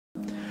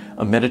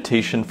a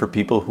meditation for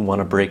people who want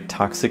to break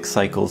toxic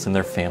cycles in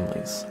their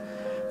families.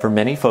 For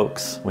many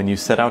folks, when you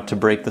set out to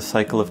break the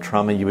cycle of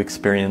trauma you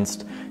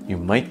experienced, you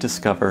might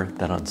discover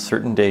that on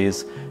certain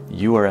days,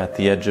 you are at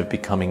the edge of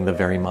becoming the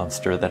very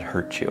monster that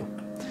hurt you.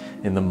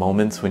 In the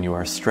moments when you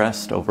are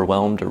stressed,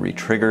 overwhelmed, or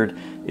re-triggered,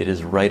 it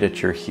is right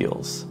at your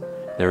heels.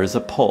 There is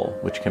a pull,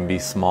 which can be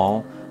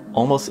small,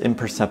 almost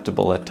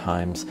imperceptible at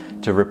times,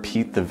 to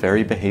repeat the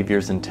very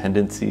behaviors and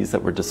tendencies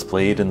that were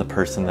displayed in the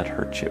person that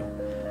hurt you.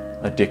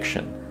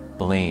 Addiction,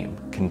 blame,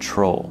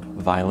 control,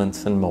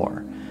 violence, and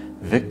more.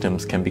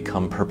 Victims can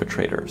become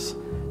perpetrators.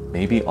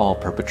 Maybe all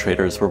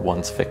perpetrators were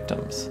once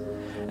victims.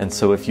 And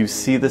so if you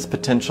see this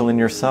potential in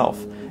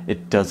yourself,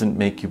 it doesn't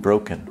make you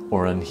broken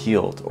or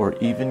unhealed or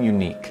even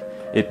unique.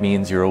 It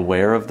means you're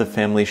aware of the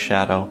family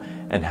shadow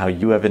and how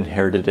you have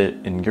inherited it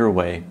in your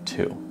way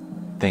too.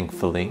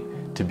 Thankfully,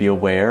 to be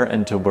aware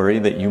and to worry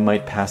that you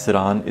might pass it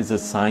on is a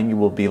sign you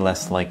will be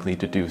less likely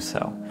to do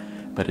so.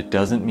 But it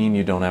doesn't mean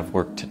you don't have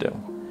work to do.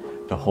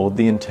 To hold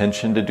the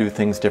intention to do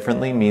things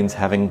differently means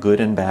having good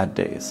and bad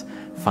days,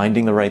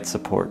 finding the right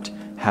support,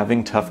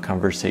 having tough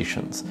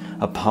conversations,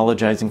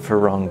 apologizing for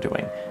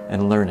wrongdoing,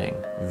 and learning,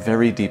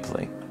 very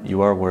deeply,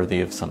 you are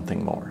worthy of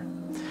something more.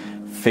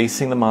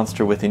 Facing the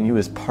monster within you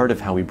is part of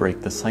how we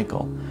break the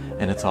cycle,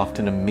 and it's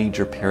often a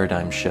major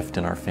paradigm shift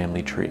in our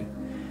family tree.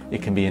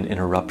 It can be an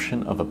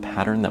interruption of a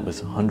pattern that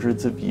was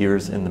hundreds of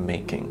years in the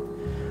making.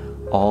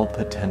 All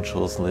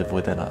potentials live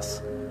within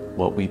us.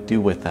 What we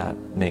do with that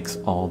makes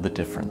all the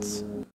difference.